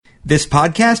This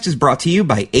podcast is brought to you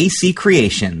by AC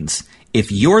Creations.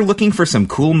 If you're looking for some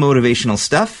cool motivational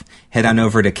stuff, head on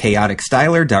over to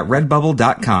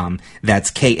chaoticstyler.redbubble.com.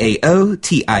 That's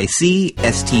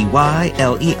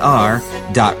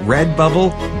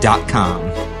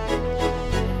KAOTICSTYLER.redbubble.com.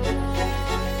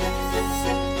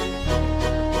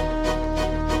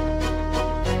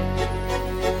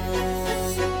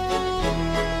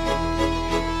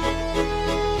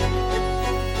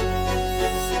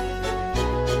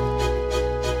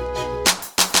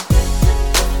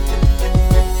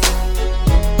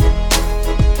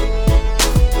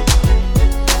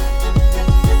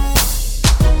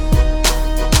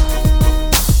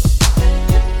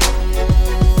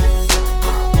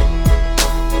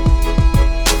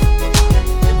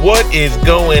 What is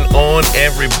going on,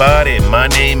 everybody? My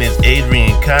name is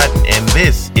Adrian Cotton, and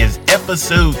this is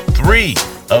episode 3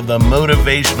 of the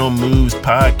Motivational Moves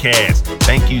podcast.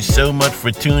 Thank you so much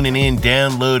for tuning in,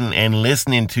 downloading, and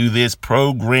listening to this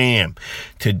program.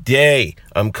 Today,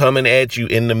 I'm coming at you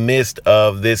in the midst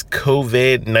of this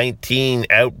COVID-19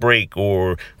 outbreak,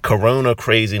 or corona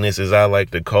craziness, as I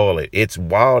like to call it. It's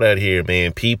wild out here,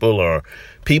 man. People are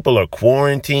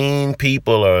quarantined.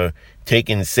 People are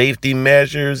taking safety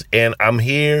measures, and I'm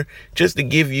here just to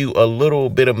give you a little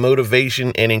bit of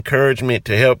motivation and encouragement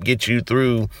to help get you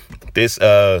through this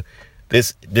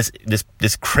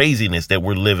craziness that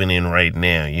we're living in right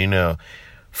now. You know,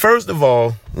 first of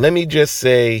all, let me just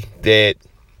say that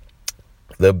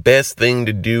the best thing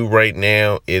to do right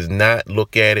now is not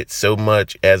look at it so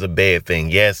much as a bad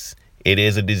thing. Yes, it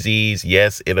is a disease.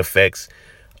 Yes, it affects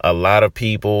a lot of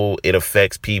people. It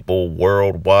affects people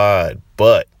worldwide,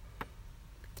 but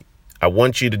I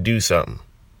want you to do something.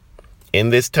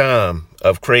 In this time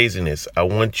of craziness, I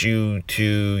want you to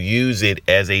use it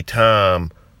as a time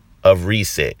of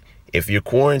reset. If you're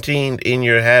quarantined in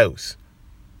your house,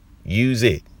 use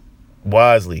it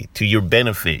wisely to your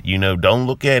benefit. You know, don't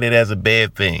look at it as a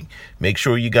bad thing. Make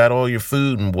sure you got all your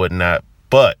food and whatnot,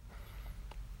 but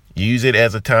use it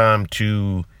as a time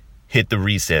to hit the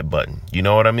reset button. You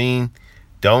know what I mean?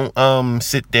 Don't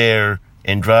sit there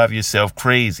and drive yourself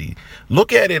crazy.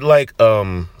 Look at it like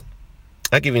I'll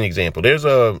give you an example.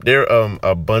 There are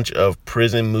a bunch of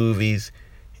prison movies,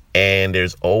 and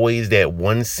there's always that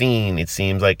one scene, it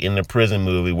seems like, in the prison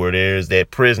movie where there's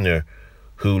that prisoner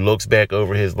who looks back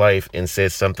over his life and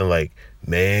says something like,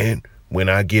 "Man, when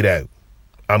I get out,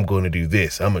 I'm going to do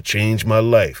this. I'm going to change my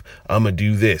life. I'm going to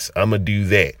do this. I'm going to do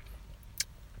that."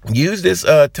 Use this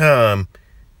time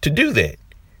to do that.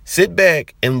 Sit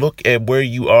back and look at where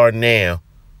you are now,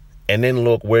 and then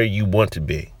look where you want to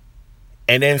be,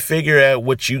 and then figure out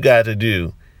what you got to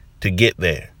do to get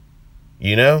there.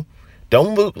 You know,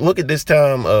 don't look at this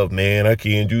time of, "Man, I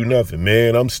can't do nothing.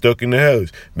 Man, I'm stuck in the house.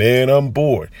 Man, I'm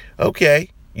bored."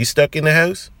 Okay, you stuck in the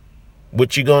house?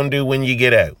 What you gonna do when you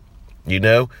get out? You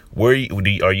know, are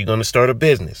you gonna start a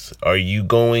business? Are you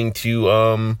going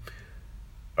to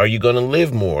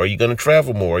live more? Are you going to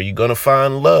travel more? Are you going to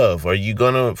find love? Are you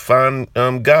going to find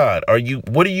God?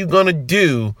 What are you going to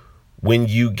do when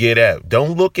you get out?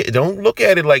 Don't look at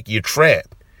it like you're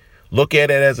trapped. Look at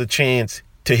it as a chance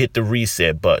to hit the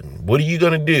reset button. What are you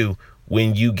going to do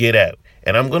when you get out?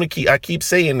 And I keep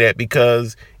saying that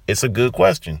because it's a good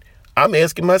question. I'm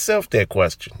asking myself that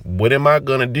question. What am I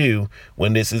going to do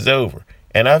when this is over?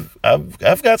 And I've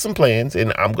got some plans,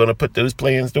 and I'm going to put those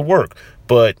plans to work.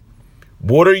 But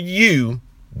what are you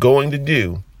going to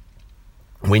do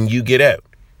when you get out?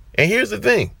 And here's the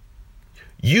thing.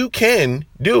 You can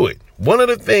do it. One of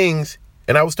the things,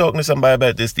 and I was talking to somebody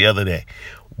about this the other day.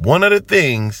 One of the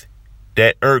things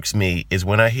that irks me is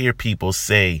when I hear people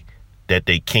say that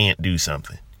they can't do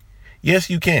something. Yes,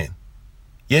 you can.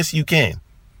 Yes, you can.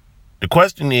 The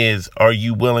question is, are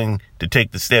you willing to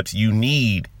take the steps you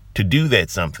need to do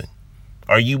that something?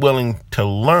 Are you willing to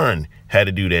learn how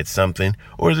to do that something?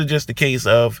 Or is it just a case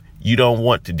of you don't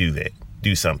want to do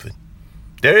something?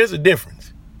 There is a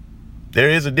difference.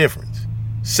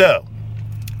 So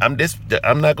I'm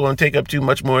not going to take up too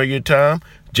much more of your time.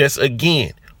 Just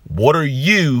again, what are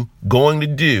you going to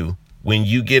do when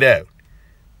you get out?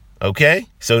 Okay?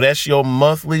 So that's your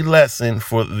monthly lesson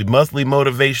for the monthly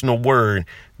motivational word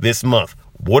this month.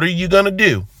 What are you going to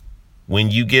do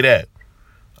when you get out?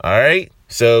 All right?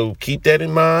 So keep that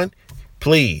in mind.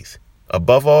 Please,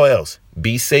 above all else,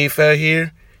 be safe out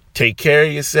here. Take care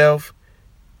of yourself.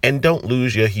 And don't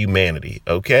lose your humanity,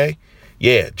 okay?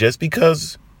 Yeah, just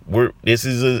because this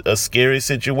is a scary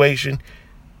situation,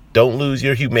 don't lose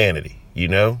your humanity, you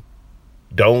know?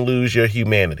 Don't lose your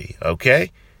humanity,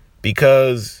 okay?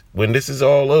 Because when this is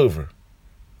all over,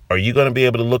 are you going to be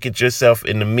able to look at yourself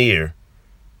in the mirror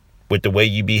with the way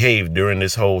you behave during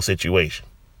this whole situation.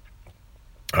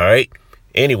 All right.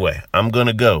 Anyway, I'm going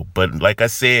to go. But like I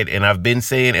said, and I've been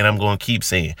saying, and I'm going to keep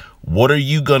saying, what are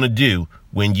you going to do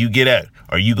when you get out?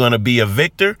 Are you going to be a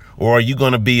victor, or are you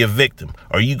going to be a victim?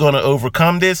 Are you going to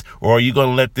overcome this, or are you going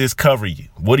to let this cover you?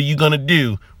 What are you going to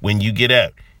do when you get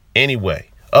out? Anyway.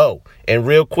 Oh, and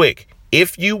real quick,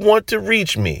 if you want to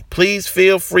reach me, please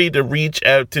feel free to reach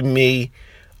out to me.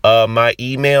 My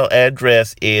email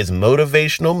address is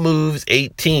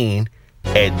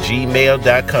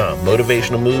motivationalmoves18@gmail.com.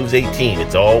 Motivationalmoves18.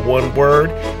 It's all one word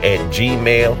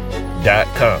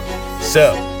 @gmail.com.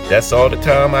 So that's all the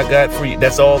time I got for you.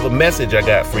 That's all the message I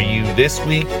got for you this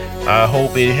week. I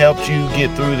hope it helped you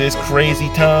get through this crazy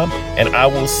time, and I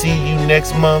will see you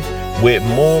next month with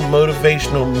more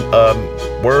motivational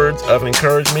words of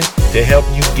encouragement to help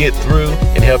you get through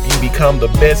and help you become the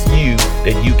best you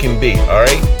that you can be. All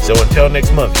right. So until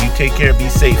next month, you take care, be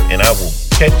safe, and I will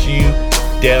catch you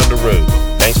down the road.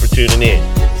 Thanks for tuning in.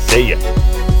 See ya.